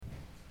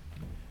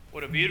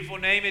What a beautiful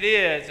name it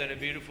is, and a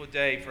beautiful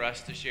day for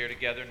us to share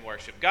together and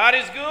worship. God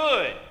is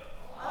good,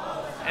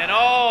 and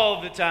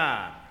all the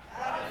time.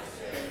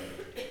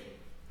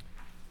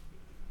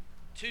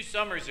 2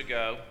 summers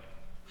ago,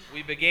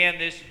 we began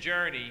this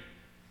journey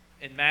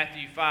in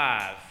Matthew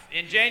 5.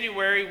 In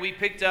January, we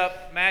picked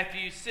up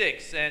Matthew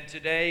 6, and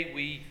today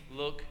we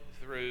look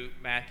through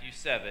Matthew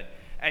 7.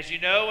 As you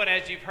know and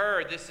as you've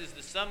heard, this is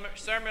the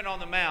Sermon on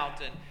the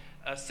Mount, and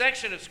a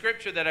section of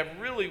Scripture that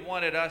I've really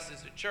wanted us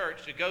as a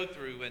church to go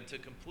through and to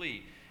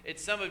complete.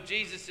 It's some of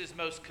Jesus'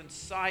 most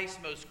concise,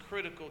 most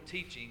critical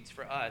teachings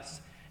for us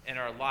in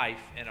our life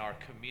and our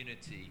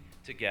community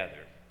together.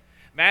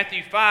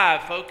 Matthew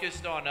 5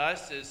 focused on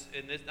us,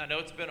 I know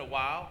it's been a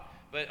while,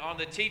 but on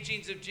the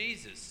teachings of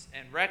Jesus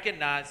and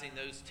recognizing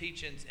those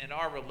teachings in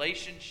our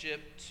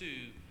relationship to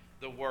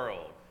the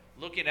world,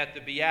 looking at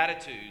the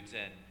Beatitudes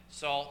and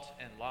salt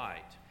and light.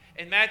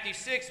 In Matthew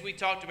 6, we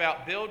talked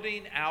about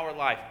building our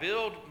life.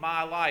 Build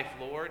my life,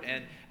 Lord,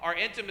 and our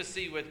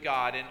intimacy with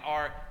God and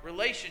our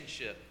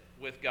relationship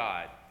with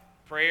God.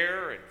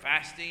 Prayer and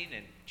fasting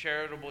and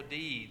charitable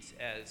deeds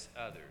as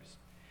others.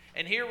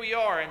 And here we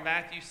are in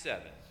Matthew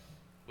 7.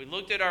 We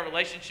looked at our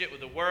relationship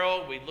with the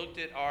world. We looked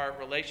at our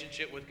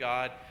relationship with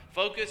God,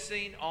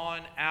 focusing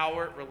on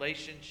our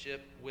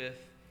relationship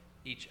with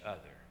each other.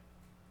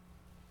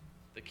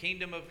 The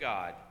kingdom of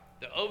God.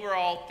 The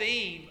overall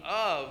theme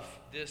of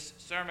this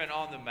Sermon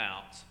on the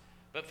Mount,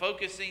 but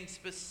focusing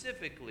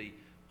specifically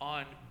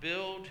on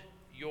build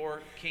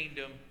your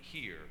kingdom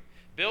here.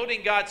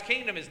 Building God's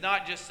kingdom is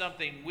not just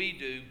something we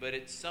do, but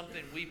it's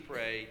something we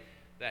pray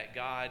that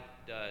God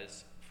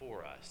does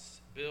for us.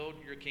 Build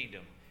your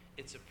kingdom.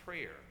 It's a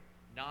prayer,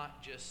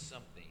 not just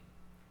something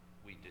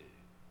we do.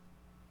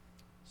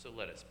 So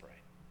let us pray.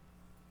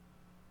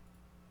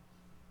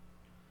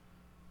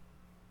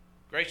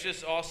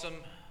 Gracious, awesome,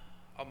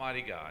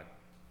 Almighty God,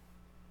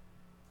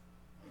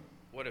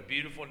 what a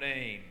beautiful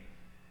name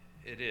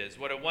it is.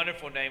 What a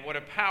wonderful name. What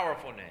a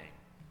powerful name.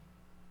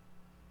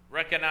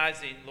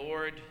 Recognizing,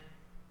 Lord,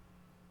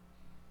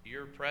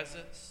 your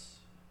presence,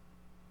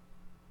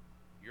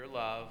 your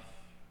love,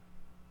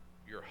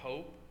 your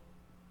hope,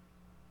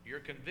 your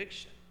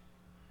conviction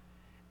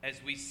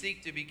as we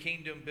seek to be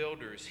kingdom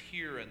builders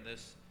here in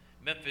this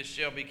Memphis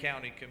Shelby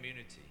County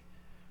community.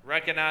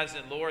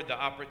 Recognizing, Lord, the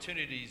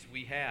opportunities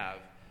we have.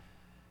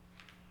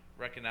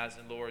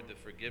 Recognizing, Lord, the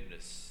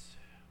forgiveness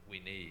we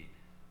need.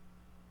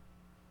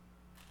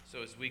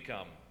 So as we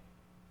come,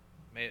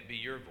 may it be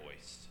your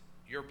voice,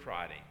 your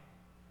prodding.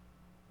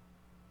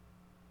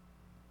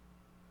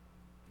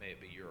 May it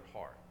be your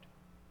heart.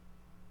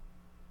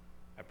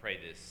 I pray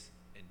this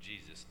in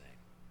Jesus' name.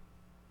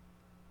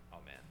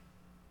 Amen.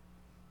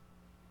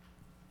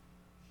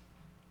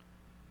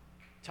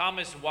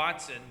 Thomas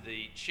Watson,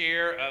 the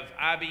chair of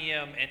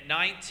IBM in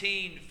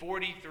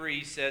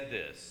 1943, said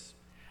this: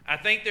 I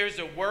think there's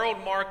a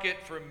world market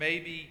for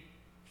maybe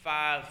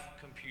 5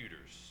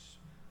 computers.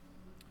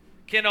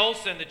 Ken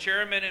Olsen, the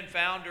chairman and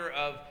founder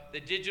of the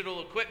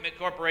Digital Equipment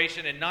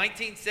Corporation in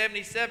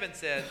 1977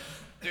 said,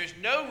 there's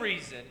no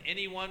reason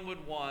anyone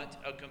would want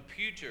a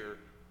computer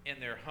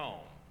in their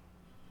home.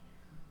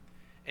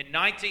 In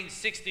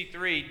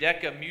 1963,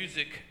 Decca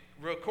Music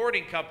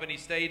Recording Company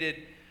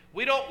stated,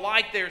 we don't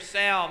like their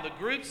sound. The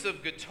groups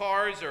of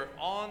guitars are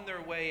on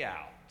their way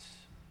out.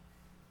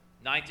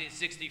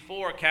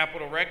 1964,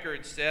 Capitol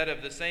Records said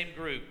of the same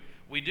group,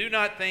 we do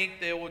not think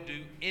they will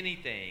do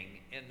anything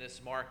in this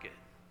market.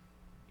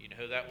 You know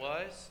who that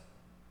was?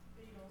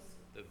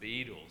 Beatles. The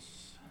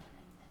Beatles.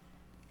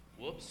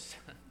 Whoops.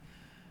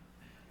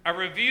 A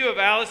review of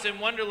Alice in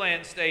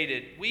Wonderland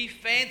stated, we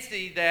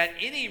fancy that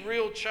any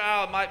real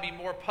child might be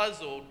more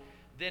puzzled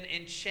than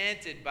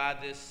enchanted by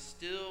this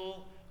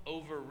still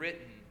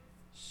overwritten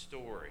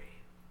story.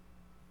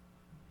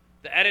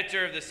 The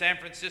editor of the San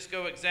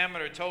Francisco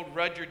Examiner told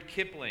Rudyard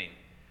Kipling,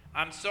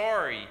 I'm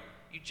sorry,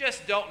 you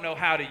just don't know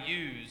how to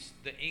use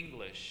the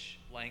English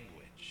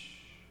language.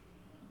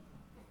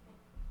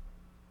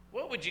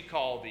 What would you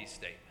call these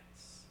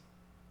statements?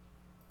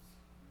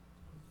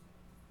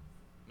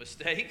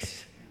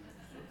 Mistakes?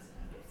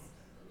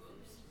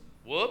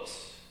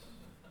 Whoops.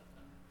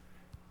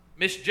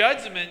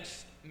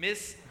 Misjudgments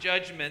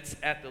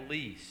at the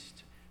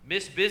least.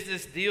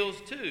 Misbusiness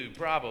deals too,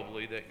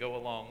 probably, that go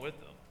along with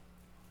them.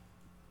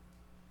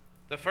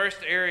 The first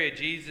area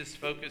Jesus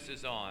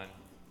focuses on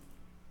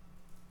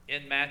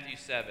in Matthew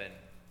 7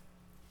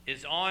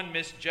 is on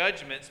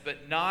misjudgments,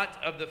 but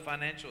not of the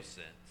financial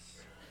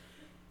sense,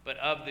 but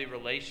of the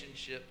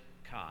relationship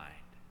kind.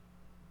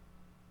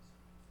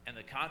 And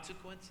the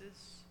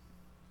consequences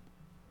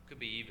could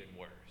be even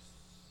worse.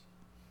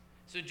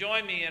 So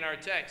join me in our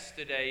text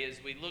today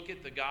as we look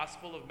at the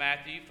Gospel of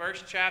Matthew,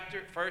 first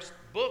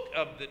book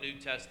of the New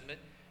Testament,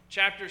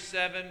 chapter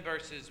 7,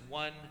 verses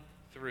 1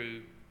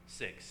 through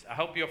 6. I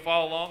hope you'll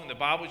follow along in the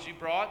Bibles you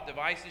brought,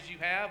 devices you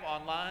have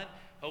online.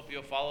 Hope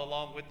you'll follow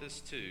along with us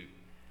too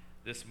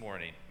this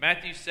morning.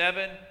 Matthew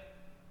 7,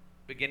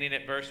 beginning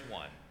at verse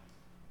 1.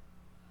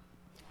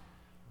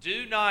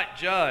 Do not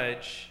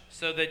judge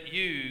so that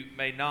you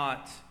may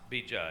not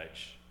be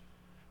judged.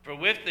 For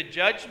with the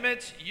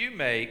judgments you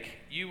make,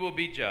 you will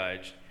be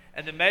judged,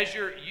 and the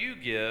measure you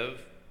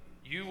give,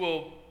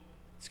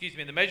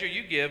 the measure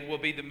you give will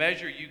be the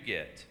measure you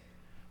get.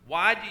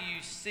 Why do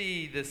you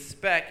see the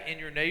speck in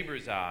your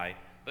neighbor's eye,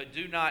 but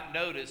do not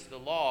notice the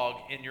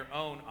log in your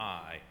own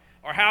eye?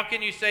 Or how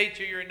can you say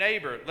to your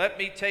neighbor, let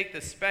me take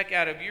the speck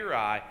out of your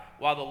eye,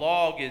 while the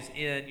log is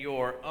in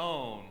your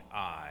own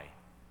eye?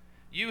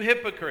 You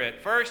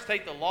hypocrite, first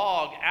take the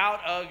log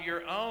out of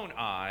your own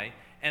eye,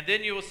 and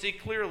then you will see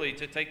clearly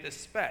to take the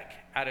speck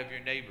out of your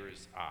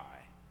neighbor's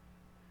eye.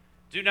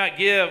 Do not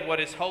give what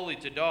is holy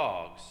to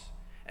dogs,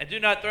 and do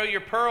not throw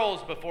your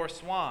pearls before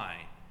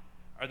swine,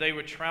 or they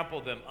would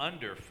trample them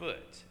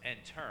underfoot and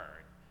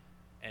turn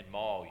and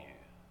maul you.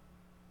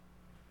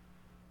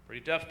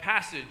 Pretty tough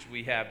passage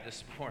we have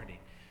this morning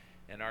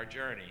in our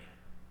journey.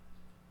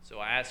 So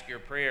I ask your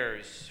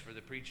prayers for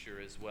the preacher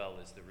as well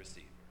as the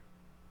receiver.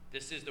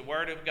 This is the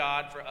word of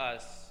God for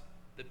us,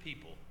 the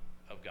people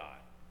of God.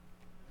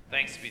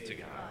 Thanks be to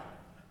God.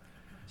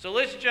 So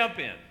let's jump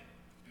in.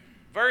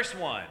 Verse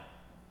 1.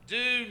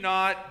 Do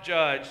not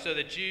judge so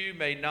that you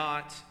may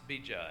not be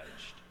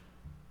judged.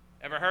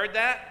 Ever heard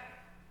that?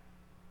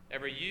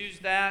 Ever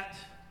used that?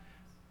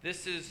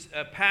 This is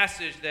a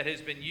passage that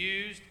has been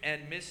used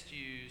and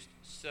misused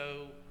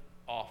so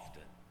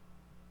often.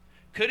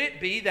 Could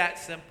it be that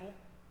simple?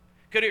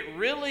 Could it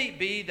really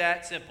be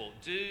that simple?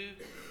 Do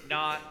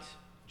not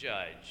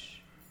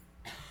judge.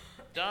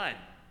 Done.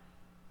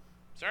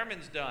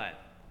 Sermon's done.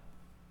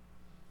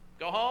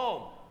 Go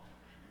home.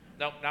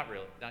 No, not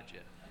really. Not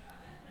yet.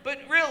 But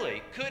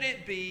really, could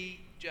it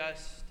be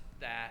just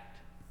that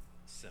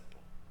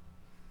simple?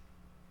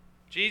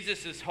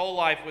 Jesus' whole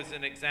life was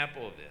an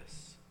example of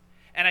this.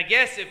 And I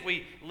guess if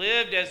we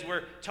lived as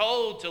we're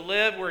told to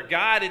live, we're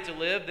guided to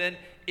live, then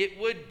it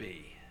would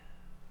be.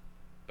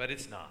 But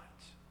it's not.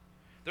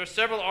 There are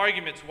several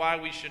arguments why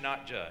we should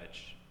not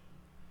judge.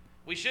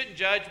 We shouldn't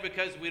judge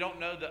because we don't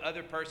know the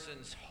other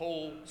person's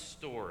whole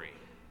story.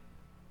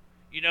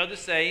 You know the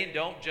saying,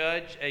 don't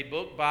judge a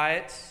book by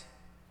its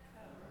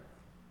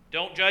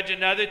Don't judge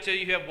another till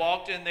you have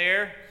walked in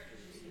there.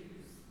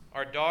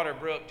 Our daughter,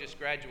 Brooke, just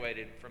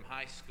graduated from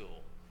high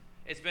school.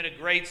 It's been a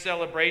great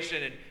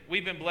celebration, and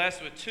we've been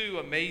blessed with two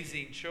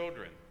amazing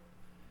children.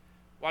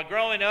 While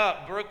growing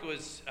up, Brooke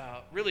was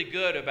really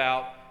good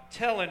about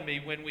telling me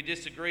when we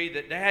disagreed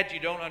that, Dad, you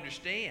don't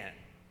understand.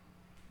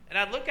 And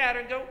I'd look at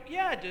her and go,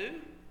 yeah, I do.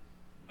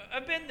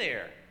 I've been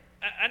there.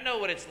 I know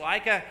what it's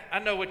like. I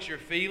know what you're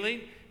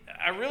feeling.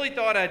 I really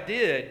thought I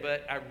did,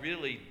 but I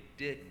really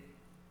didn't.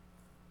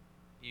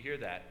 You hear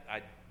that?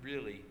 I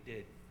really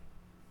did.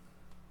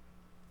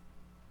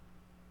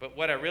 But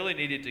what I really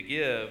needed to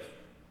give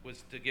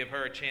was to give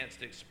her a chance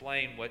to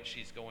explain what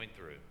she's going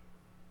through,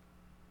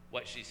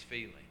 what she's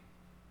feeling.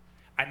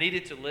 I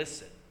needed to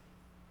listen.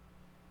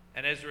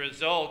 And as a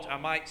result, I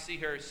might see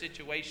her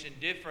situation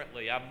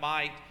differently. I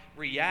might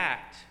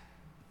react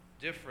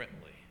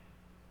differently.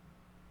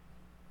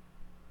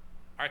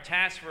 Our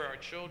task for our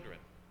children,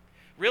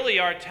 really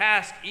our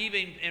task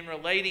even in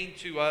relating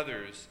to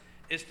others,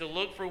 is to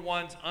look for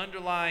one's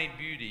underlying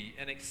beauty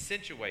and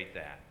accentuate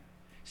that,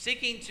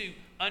 seeking to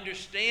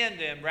understand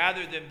them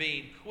rather than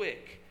being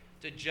quick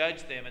to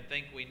judge them and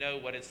think we know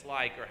what it's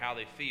like or how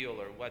they feel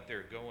or what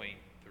they're going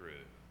through.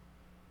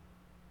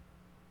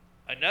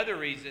 Another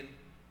reason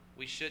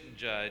we shouldn't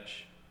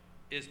judge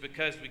is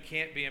because we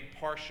can't be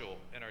impartial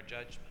in our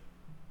judgment.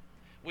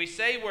 We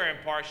say we're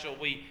impartial.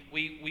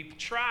 We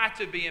try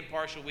to be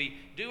impartial. We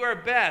do our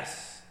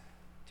best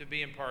to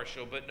be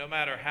impartial, but no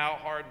matter how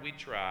hard we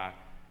try,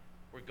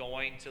 we're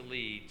going to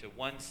lead to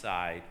one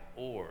side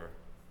or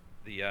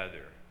the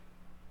other.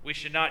 We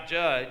should not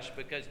judge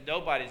because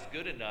nobody's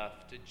good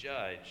enough to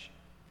judge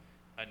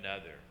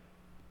another.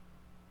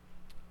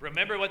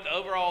 Remember what the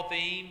overall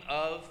theme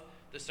of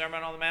the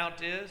Sermon on the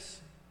Mount is?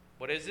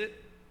 What is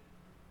it?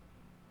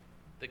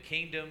 The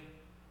kingdom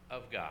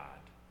of God.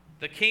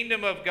 The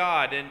kingdom of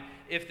God. And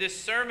if this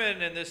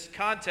sermon and this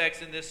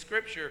context and this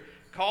scripture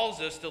calls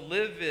us to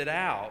live it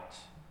out,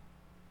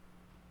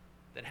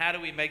 then how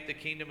do we make the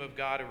kingdom of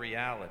God a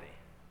reality?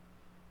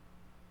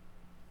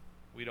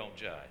 We don't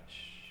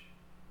judge.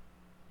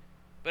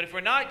 But if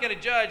we're not going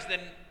to judge, then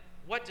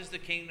what does the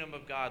kingdom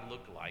of God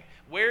look like?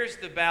 Where's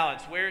the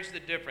balance? Where's the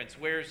difference?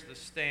 Where's the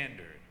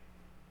standard?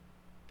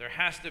 There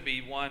has to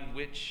be one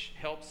which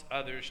helps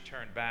others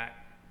turn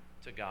back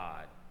to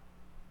God.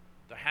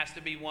 There has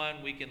to be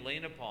one we can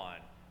lean upon.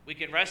 We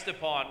can rest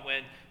upon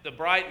when the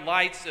bright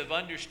lights of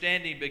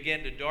understanding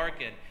begin to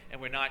darken and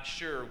we're not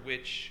sure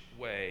which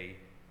way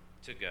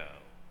to go.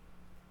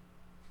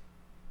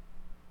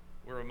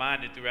 We're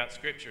reminded throughout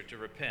Scripture to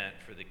repent,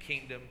 for the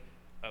kingdom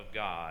of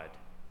God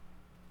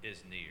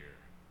is near.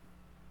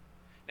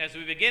 As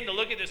we begin to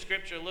look at the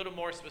Scripture a little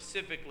more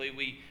specifically,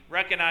 we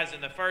recognize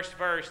in the first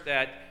verse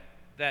that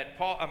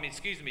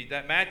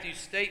Matthew's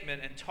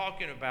statement in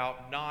talking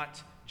about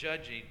not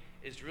judging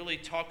is really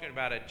talking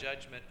about a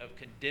judgment of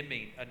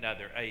condemning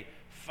another, a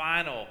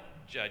final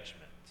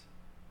judgment.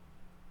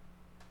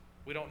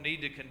 We don't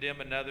need to condemn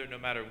another no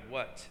matter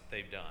what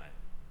they've done.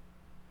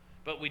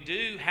 But we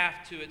do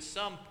have to, at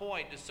some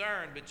point,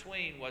 discern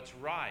between what's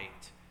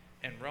right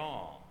and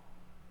wrong.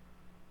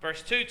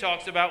 Verse 2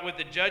 talks about, with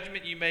the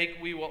judgment you make,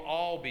 we will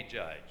all be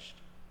judged.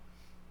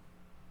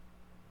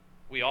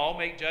 We all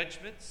make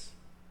judgments.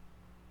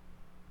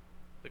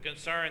 The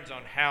concern's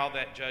on how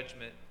that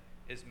judgment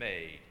is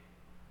made.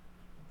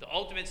 The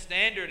ultimate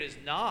standard is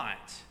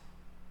not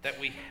that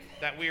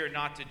we are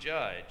not to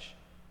judge.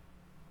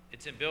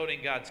 It's in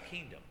building God's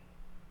kingdom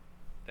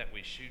that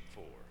we shoot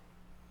for.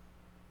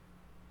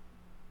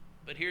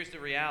 But here's the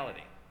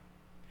reality.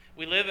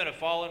 We live in a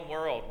fallen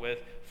world with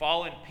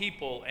fallen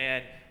people,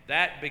 and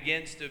that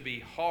begins to be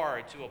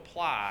hard to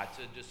apply,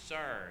 to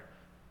discern,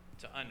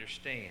 to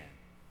understand.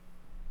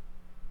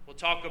 We'll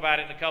talk about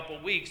it in a couple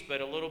of weeks,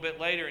 but a little bit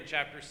later in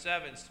chapter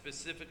 7,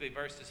 specifically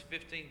verses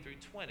 15 through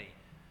 20,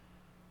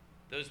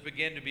 those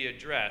begin to be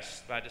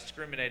addressed by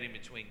discriminating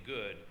between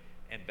good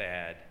and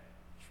bad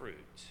fruit.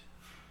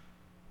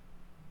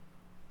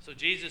 So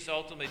Jesus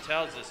ultimately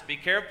tells us, be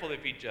careful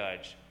if you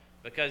judge,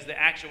 because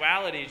the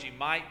actuality is you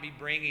might be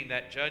bringing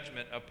that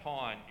judgment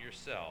upon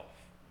yourself.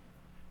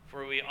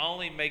 For we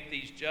only make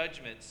these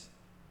judgments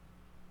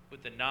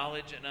with the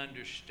knowledge and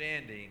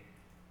understanding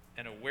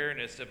and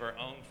awareness of our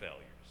own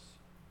failures,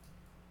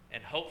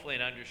 and hopefully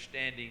an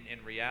understanding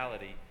in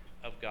reality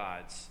of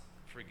God's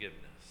forgiveness.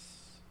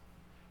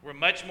 We're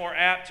much more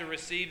apt to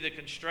receive the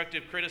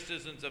constructive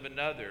criticisms of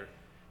another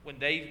when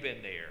they've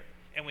been there,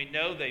 and we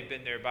know they've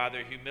been there by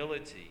their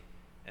humility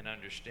and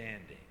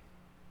understanding.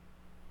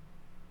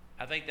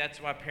 I think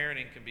that's why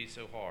parenting can be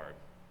so hard.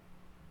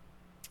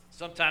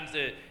 Sometimes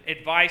the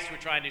advice we're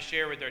trying to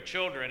share with our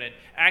children, and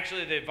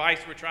actually the advice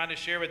we're trying to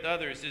share with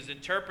others, is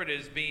interpreted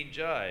as being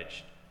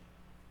judged.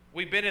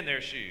 We've been in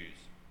their shoes.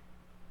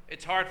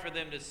 It's hard for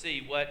them to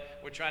see what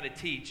we're trying to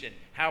teach and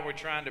how we're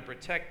trying to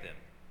protect them.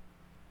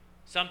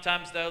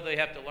 Sometimes, though, they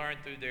have to learn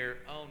through their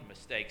own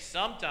mistakes.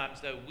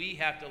 Sometimes, though, we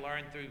have to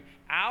learn through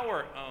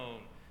our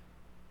own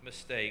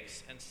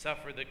mistakes and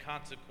suffer the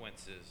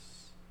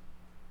consequences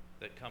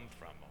that come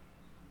from them.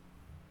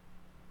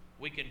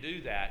 We can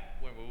do that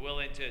when we're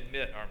willing to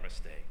admit our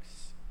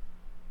mistakes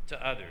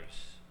to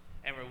others,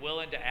 and we're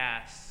willing to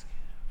ask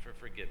for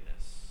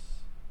forgiveness.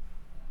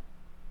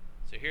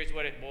 So here's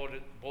what it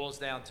boils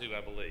down to,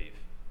 I believe.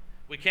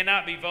 We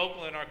cannot be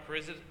vocal in our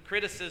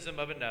criticism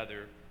of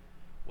another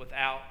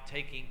without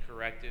taking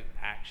corrective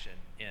action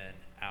in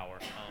our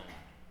own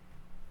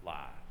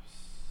lives.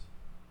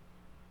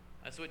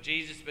 That's what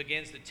Jesus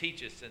begins to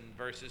teach us in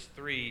verses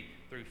 3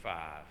 through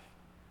 5.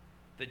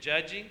 The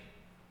judging,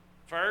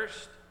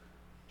 first,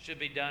 should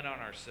be done on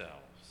ourselves.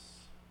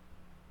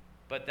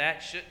 But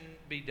that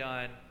shouldn't be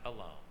done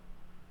alone.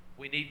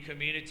 We need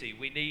community.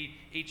 We need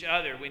each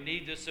other. We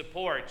need the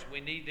support.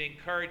 We need the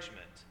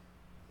encouragement.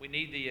 We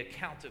need the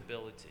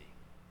accountability.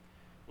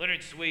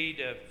 Leonard Sweet,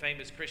 a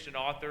famous Christian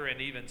author and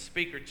even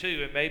speaker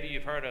too, and maybe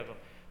you've heard of him,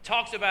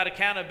 talks about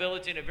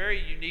accountability in a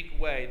very unique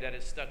way that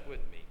has stuck with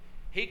me.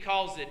 He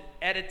calls it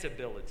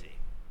editability.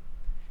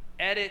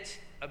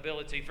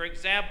 Editability. For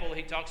example,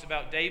 he talks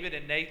about David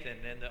and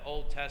Nathan in the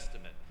Old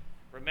Testament.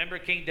 Remember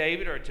King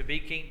David, or to be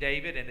King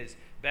David, and his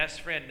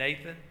best friend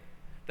Nathan?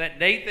 That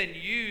Nathan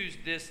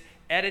used this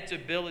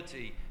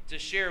editability to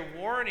share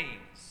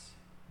warnings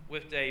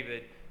with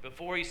David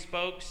before he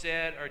spoke,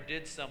 said, or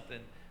did something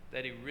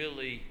that he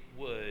really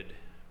would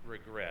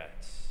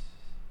regret.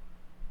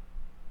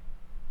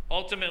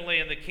 Ultimately,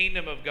 in the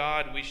kingdom of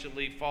God, we should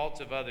leave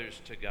faults of others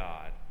to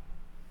God.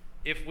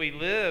 If we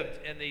lived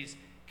in these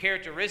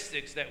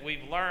characteristics that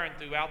we've learned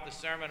throughout the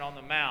Sermon on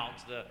the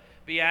Mount, the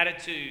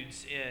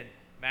Beatitudes in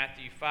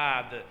Matthew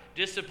 5, the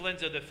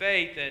disciplines of the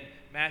faith in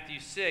Matthew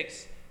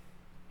 6,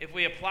 if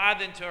we apply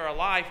them to our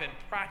life and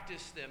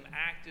practice them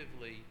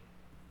actively,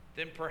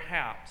 then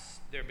perhaps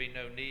there'd be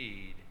no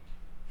need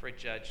for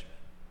judgment.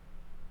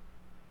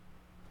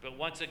 But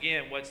once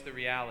again, what's the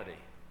reality?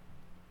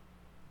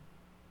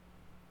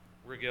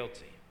 We're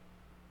guilty.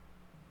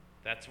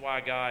 That's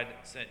why God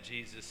sent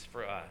Jesus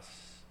for us.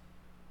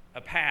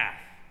 A path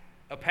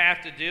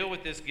to deal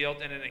with this guilt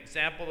and an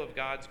example of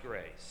God's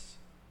grace.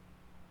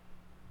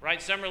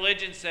 Right? Some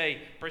religions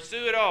say,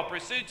 pursue it all,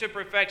 pursue to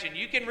perfection.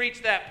 You can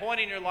reach that point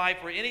in your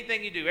life where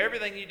anything you do,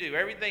 everything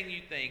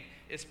you think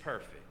is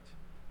perfect.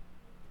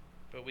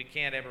 But we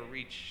can't ever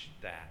reach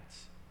that.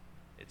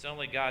 It's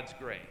only God's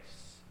grace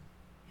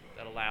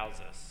that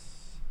allows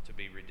us to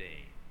be redeemed.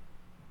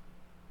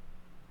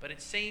 But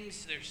it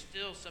seems there's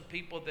still some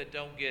people that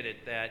don't get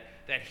it, that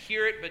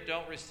hear it but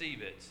don't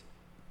receive it,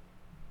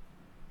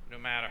 no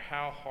matter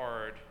how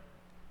hard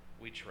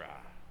we try.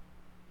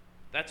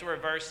 That's where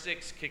verse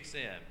 6 kicks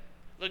in.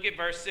 Look at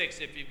verse 6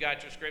 if you've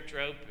got your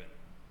scripture open.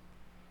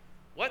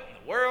 What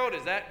in the world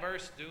is that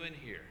verse doing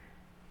here?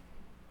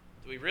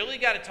 Do we really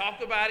got to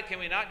talk about it? Can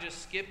we not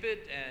just skip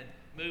it and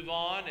move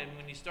on? And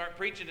when you start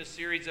preaching a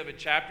series of a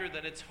chapter,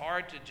 then it's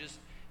hard to just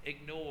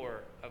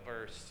ignore a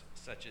verse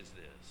such as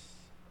this.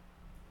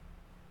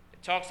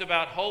 It talks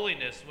about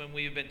holiness when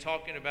we've been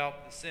talking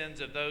about the sins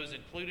of those,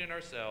 including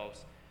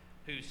ourselves,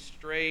 who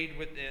strayed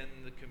within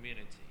the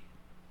community.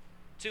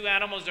 Two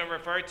animals are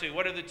referred to.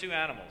 What are the two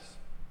animals?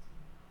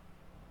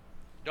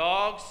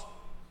 Dogs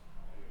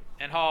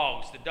and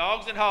hogs. The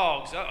dogs and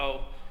hogs.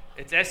 Uh-oh.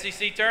 It's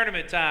SEC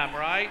tournament time,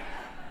 right?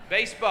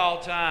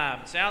 Baseball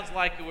time. Sounds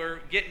like we're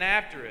getting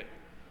after it.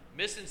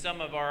 Missing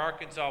some of our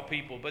Arkansas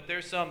people, but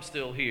there's some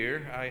still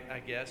here, I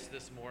guess,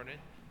 this morning.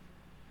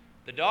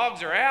 The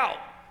dogs are out.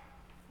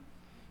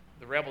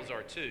 The Rebels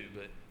are too,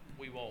 but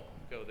we won't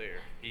go there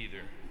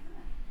either,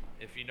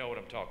 if you know what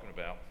I'm talking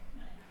about.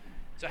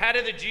 So how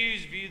do the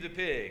Jews view the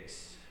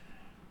pigs?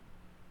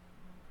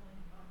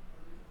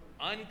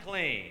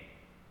 Unclean,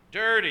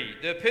 dirty,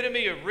 the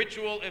epitome of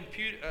ritual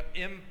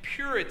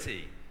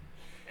impurity.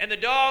 And the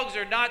dogs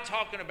are not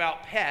talking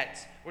about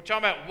pets. We're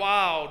talking about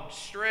wild,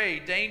 stray,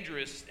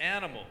 dangerous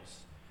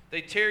animals.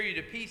 They tear you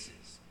to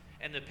pieces.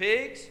 And the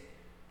pigs,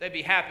 they'd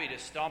be happy to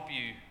stomp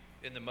you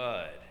in the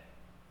mud.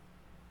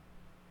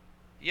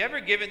 You ever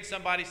given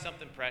somebody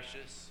something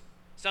precious,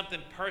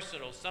 something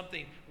personal,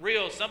 something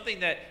real,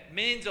 something that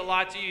means a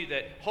lot to you,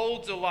 that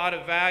holds a lot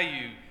of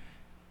value,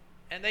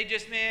 and they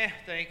just,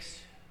 thanks.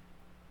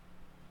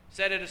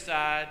 Set it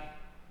aside.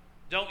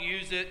 Don't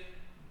use it.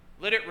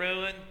 Let it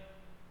ruin.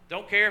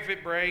 Don't care if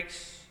it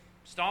breaks.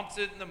 Stomps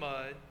it in the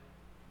mud.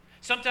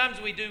 Sometimes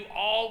we do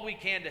all we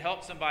can to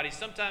help somebody.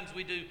 Sometimes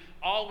we do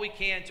all we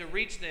can to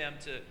reach them,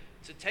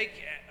 to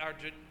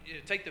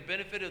take the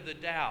benefit of the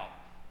doubt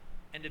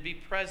and to be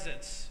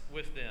present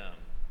with them.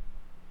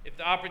 If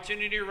the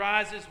opportunity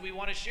arises, we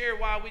want to share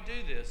why we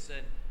do this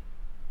and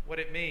what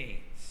it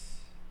means.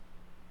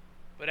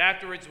 But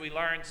afterwards, we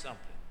learn something.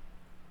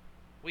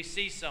 We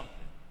see something.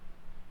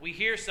 We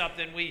hear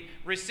something, we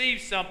receive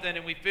something,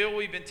 and we feel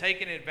we've been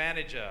taken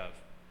advantage of.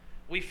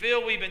 We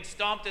feel we've been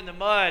stomped in the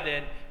mud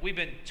and we've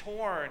been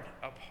torn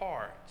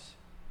apart.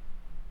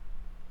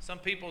 Some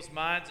people's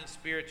minds and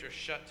spirits are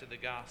shut to the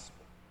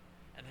gospel,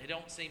 and they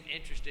don't seem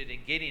interested in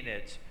getting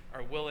it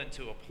or willing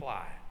to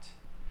apply it.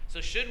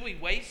 So should we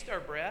waste our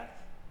breath?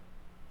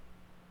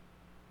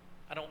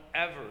 I don't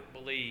ever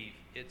believe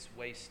it's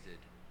wasted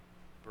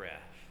breath.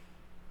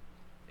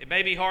 It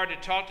may be hard to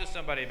talk to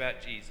somebody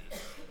about Jesus,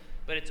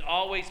 but it's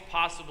always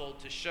possible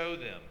to show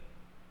them,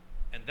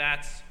 and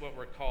that's what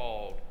we're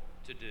called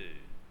to do.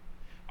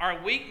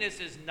 Our weakness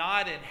is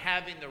not in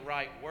having the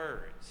right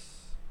words.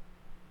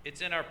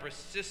 It's in our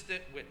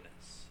persistent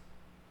witness.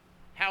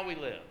 How we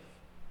live,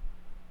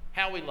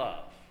 how we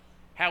love,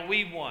 how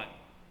we want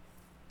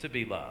to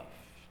be loved.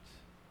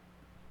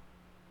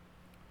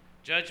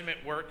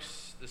 Judgment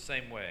works the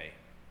same way.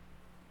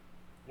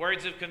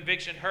 Words of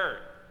conviction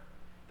hurt.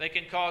 They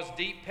can cause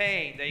deep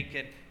pain. They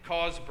can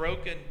cause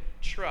broken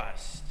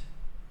trust.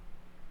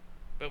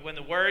 But when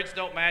the words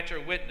don't match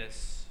our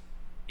witness,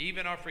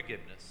 even our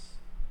forgiveness,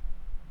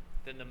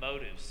 then the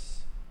motives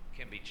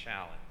can be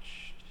challenged.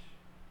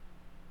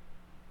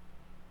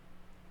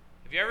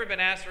 Have you ever been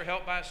asked for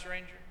help by a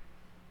stranger?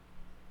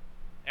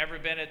 Ever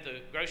been at the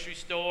grocery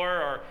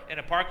store or in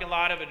a parking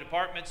lot of a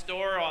department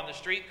store, or on the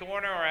street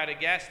corner, or at a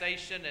gas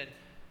station, and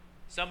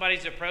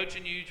somebody's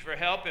approaching you for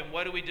help, and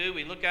what do?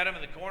 We look at them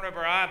in the corner of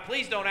our eye.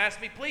 Please don't ask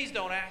me. Please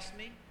don't ask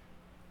me.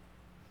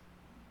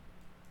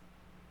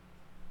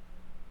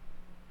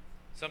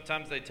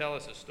 Sometimes they tell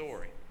us a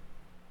story.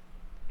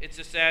 It's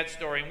a sad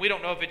story, and we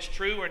don't know if it's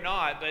true or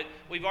not, but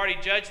we've already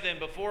judged them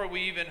before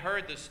we even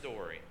heard the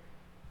story.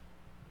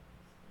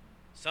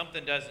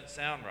 Something doesn't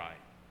sound right.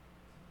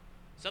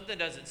 Something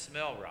doesn't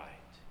smell right.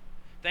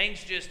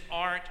 Things just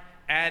aren't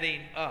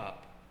adding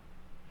up.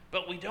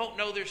 But we don't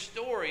know their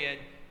story, and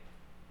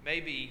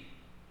maybe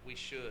we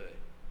should.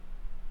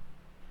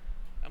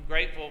 I'm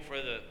grateful for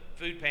the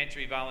food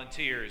pantry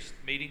volunteers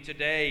meeting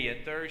today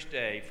and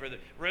Thursday, for the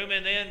Room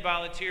and Inn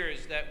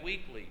volunteers that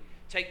weekly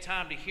take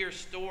time to hear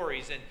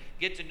stories and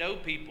get to know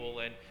people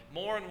and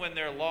mourn when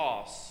they're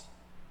lost,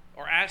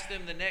 or ask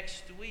them the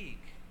next week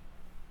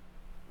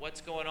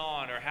what's going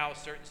on or how a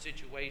certain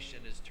situation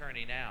is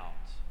turning out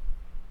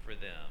for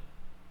them.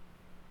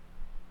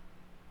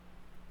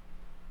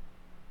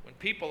 When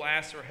people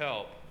ask for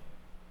help,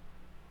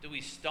 do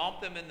we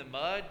stomp them in the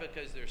mud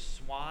because they're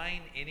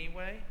swine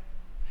anyway?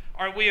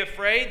 Are we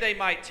afraid they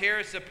might tear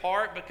us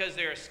apart because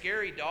they're a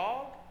scary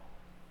dog?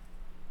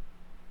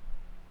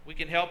 We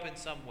can help in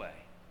some way.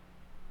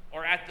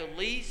 Or at the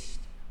least,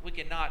 we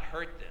can not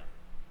hurt them.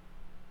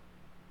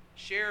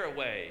 Share a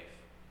wave.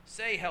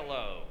 Say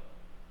hello.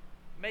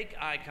 Make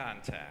eye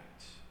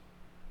contact.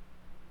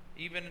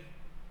 Even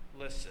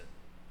listen.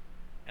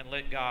 And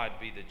let God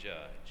be the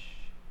judge.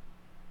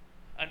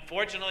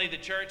 Unfortunately, the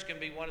church can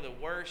be one of the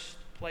worst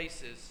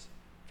places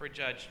for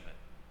judgment.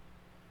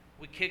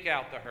 We kick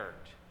out the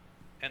hurt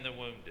and the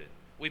wounded.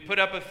 We put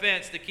up a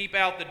fence to keep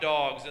out the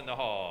dogs and the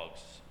hogs.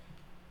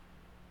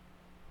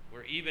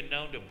 We're even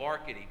known to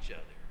bark at each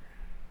other.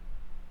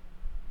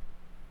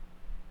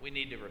 We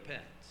need to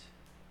repent,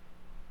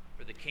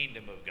 for the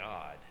kingdom of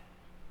God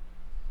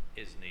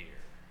is near.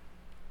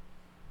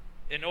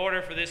 In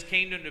order for this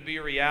kingdom to be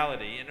a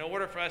reality, in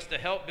order for us to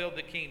help build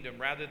the kingdom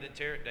rather than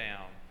tear it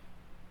down,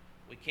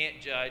 we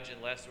can't judge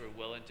unless we're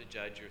willing to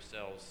judge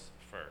ourselves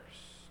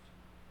first.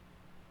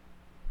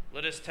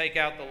 Let us take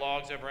out the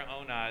logs of our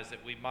own eyes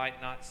that we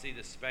might not see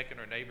the speck in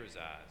our neighbor's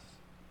eyes,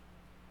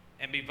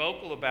 and be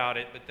vocal about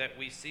it, but that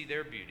we see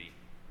their beauty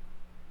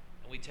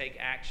and we take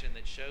action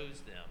that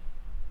shows them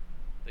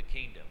the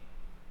kingdom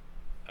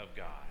of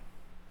God.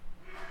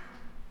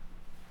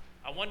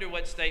 I wonder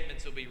what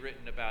statements will be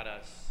written about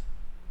us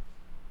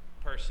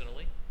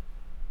personally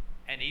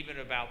and even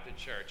about the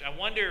church. I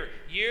wonder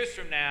years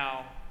from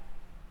now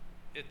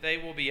if they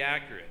will be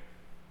accurate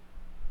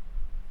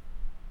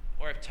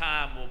or if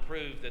time will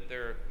prove that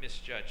they're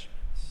misjudgments.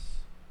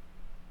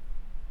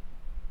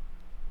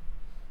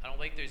 I don't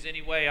think there's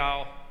any way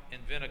I'll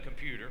invent a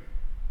computer.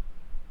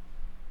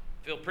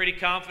 Feel pretty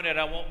confident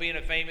I won't be in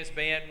a famous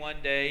band one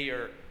day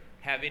or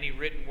have any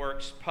written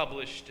works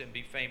published and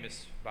be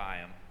famous by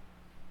them.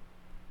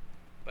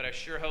 But I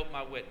sure hope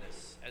my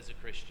witness as a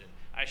Christian,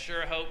 I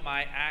sure hope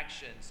my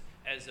actions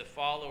as a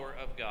follower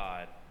of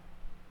God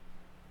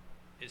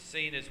is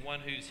seen as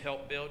one who's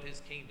helped build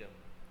his kingdom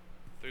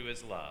through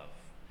his love.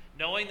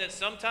 Knowing that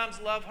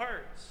sometimes love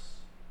hurts,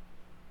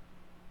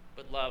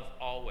 but love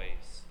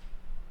always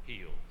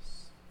heals.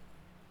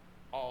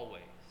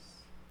 Always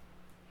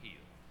heals.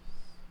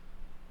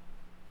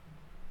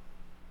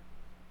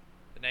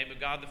 In the name of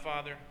God the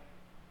Father,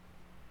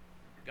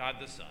 God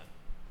the Son,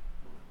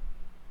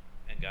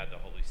 and God the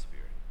Holy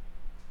Spirit.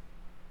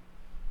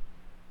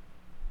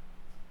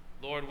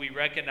 Lord, we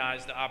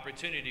recognize the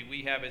opportunity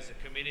we have as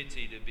a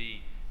community to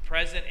be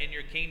present in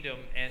your kingdom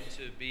and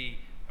to be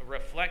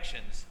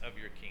reflections of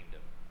your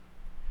kingdom.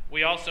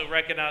 We also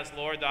recognize,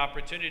 Lord, the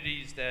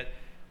opportunities that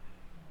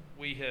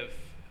we have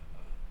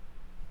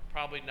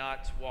probably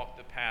not walked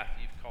the path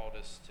you've called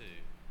us to.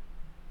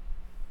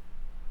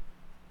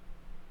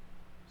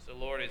 So,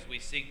 Lord, as we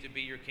seek to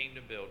be your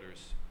kingdom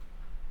builders,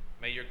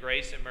 may your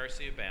grace and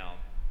mercy abound,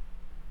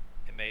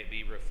 and may it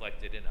be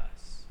reflected in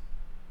us.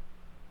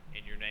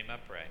 In your name I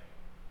pray.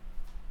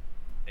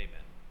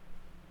 Amen.